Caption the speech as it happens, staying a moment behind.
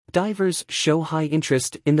Divers show high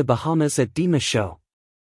interest in the Bahamas at DIMA Show.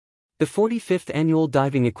 The 45th Annual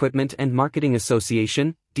Diving Equipment and Marketing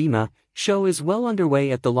Association, DIMA, show is well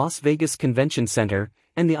underway at the Las Vegas Convention Center,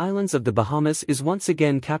 and the islands of the Bahamas is once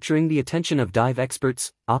again capturing the attention of dive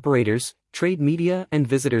experts, operators, trade media and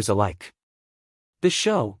visitors alike. The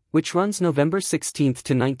show, which runs November 16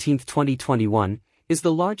 to 19, 2021, is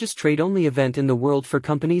the largest trade-only event in the world for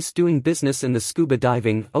companies doing business in the scuba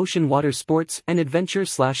diving, ocean water sports and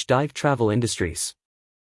adventure/dive travel industries.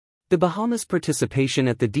 The Bahamas participation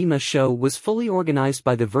at the DIMA show was fully organized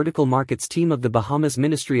by the Vertical Markets team of the Bahamas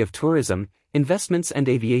Ministry of Tourism, Investments and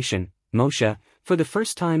Aviation, MOSHA, for the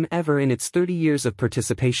first time ever in its 30 years of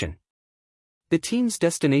participation. The team's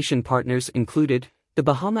destination partners included the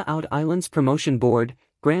Bahama Out Islands Promotion Board,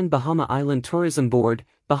 Grand Bahama Island Tourism Board,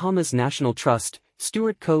 Bahamas National Trust,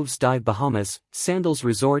 Stewart Coves Dive Bahamas, Sandals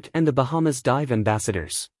Resort and the Bahamas Dive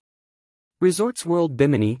Ambassadors. Resorts World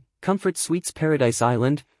Bimini, Comfort Suites Paradise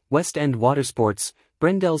Island, West End Watersports,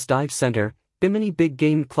 Brendel's Dive Center, Bimini Big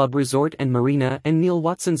Game Club Resort and Marina and Neil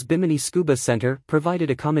Watson's Bimini Scuba Center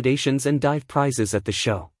provided accommodations and dive prizes at the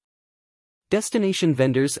show. Destination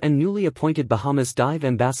vendors and newly appointed Bahamas Dive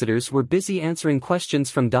Ambassadors were busy answering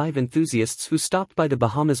questions from dive enthusiasts who stopped by the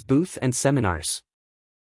Bahamas booth and seminars.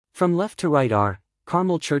 From left to right are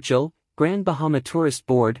Carmel Churchill, Grand Bahama Tourist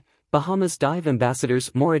Board, Bahamas Dive Ambassadors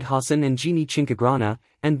Morid Hassan and Jeannie Chincagrana,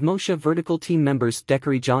 and MOSHA Vertical Team members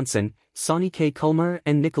Deckery Johnson, Sonny K. Culmer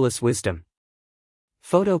and Nicholas Wisdom.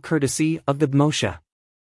 Photo courtesy of the MOSHA.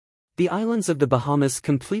 The islands of the Bahamas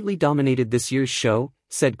completely dominated this year's show,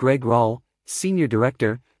 said Greg Rawl, Senior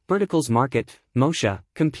Director, Verticals Market, MOSHA.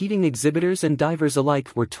 Competing exhibitors and divers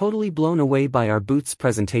alike were totally blown away by our booth's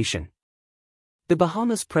presentation. The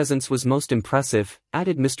Bahamas presence was most impressive,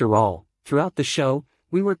 added Mr. Rawl. Throughout the show,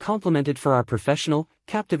 we were complimented for our professional,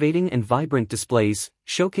 captivating and vibrant displays,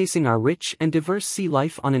 showcasing our rich and diverse sea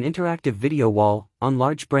life on an interactive video wall, on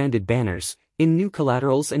large branded banners, in new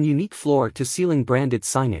collaterals and unique floor-to-ceiling branded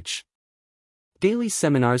signage. Daily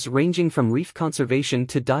seminars ranging from reef conservation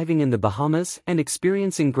to diving in the Bahamas and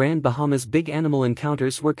experiencing Grand Bahama's big animal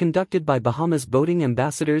encounters were conducted by Bahamas boating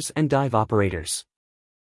ambassadors and dive operators.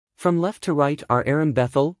 From left to right are Aram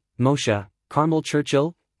Bethel, MOSHA, Carmel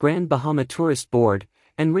Churchill, Grand Bahama Tourist Board,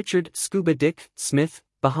 and Richard Scuba Dick Smith,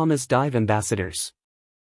 Bahamas Dive Ambassadors.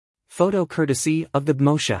 Photo courtesy of the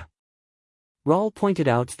MOSHA. Rawl pointed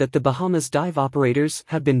out that the Bahamas dive operators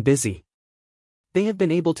have been busy. They have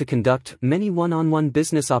been able to conduct many one-on-one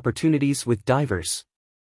business opportunities with divers.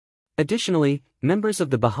 Additionally, members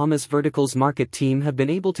of the Bahamas Verticals Market team have been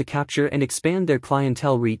able to capture and expand their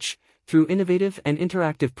clientele reach through innovative and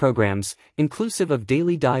interactive programs, inclusive of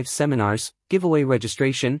daily dive seminars, giveaway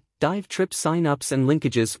registration, dive trip sign-ups and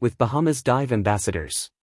linkages with Bahamas Dive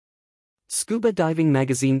Ambassadors. Scuba Diving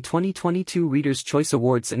Magazine 2022 Reader's Choice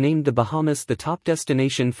Awards named the Bahamas the top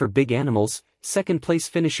destination for big animals, second-place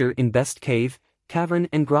finisher in Best Cave, Cavern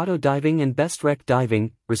and Grotto Diving and Best Wreck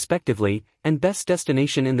Diving, respectively, and Best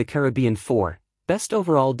Destination in the Caribbean for Best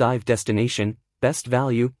Overall Dive Destination, Best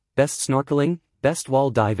Value, Best Snorkeling, Best Wall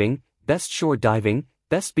Diving, Best Shore Diving,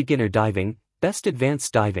 Best Beginner Diving, Best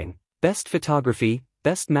Advanced Diving, Best Photography,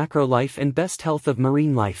 Best Macro Life and Best Health of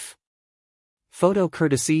Marine Life. Photo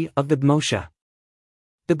courtesy of the MOSHA.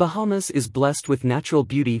 The Bahamas is blessed with natural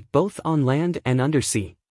beauty both on land and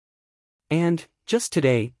undersea. And, just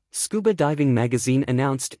today, Scuba Diving Magazine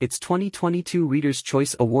announced its 2022 Reader's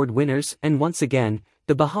Choice Award winners and once again,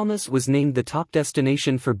 the Bahamas was named the top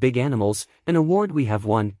destination for big animals, an award we have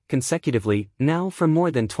won, consecutively, now for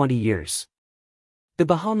more than 20 years. The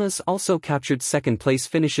Bahamas also captured second-place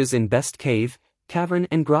finishes in Best Cave, Cavern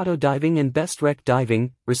and Grotto Diving and Best Wreck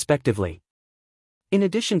Diving, respectively. In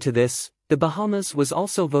addition to this, the Bahamas was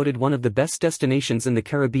also voted one of the best destinations in the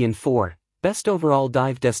Caribbean for Best Overall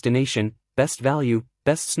Dive Destination, Best Value,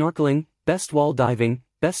 Best Snorkeling, Best Wall Diving,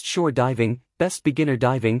 Best Shore Diving, Best Beginner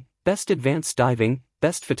Diving, Best Advanced Diving,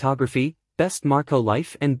 Best Photography, Best Macro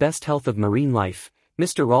Life and Best Health of Marine Life,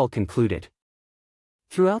 Mr. Rawl concluded.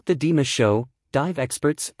 Throughout the DIMA show, dive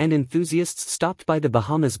experts and enthusiasts stopped by the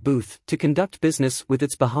Bahamas booth to conduct business with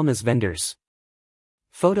its Bahamas vendors.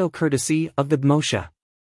 Photo courtesy of the MOSHA.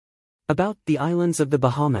 About the islands of the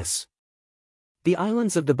Bahamas. The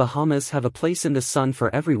islands of the Bahamas have a place in the sun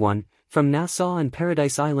for everyone, from Nassau and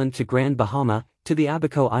Paradise Island to Grand Bahama, to the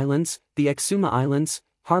Abaco Islands, the Exuma Islands,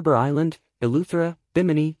 Harbor Island, Eleuthera,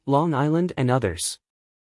 Bimini, Long Island and others.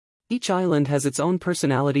 Each island has its own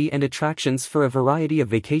personality and attractions for a variety of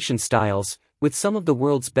vacation styles, with some of the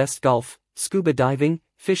world's best golf, scuba diving,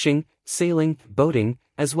 fishing, sailing, boating,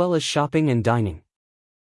 as well as shopping and dining.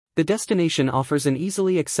 The destination offers an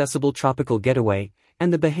easily accessible tropical getaway,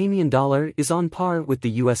 and the Bahamian dollar is on par with the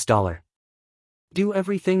US dollar. Do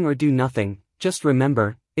everything or do nothing, just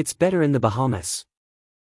remember, it's better in the Bahamas.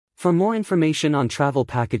 For more information on travel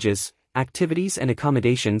packages, activities and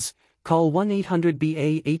accommodations, call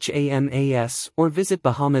 1-800-BAHAMAS or visit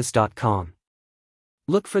Bahamas.com.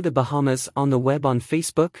 Look for the Bahamas on the web on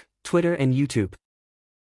Facebook, Twitter and YouTube.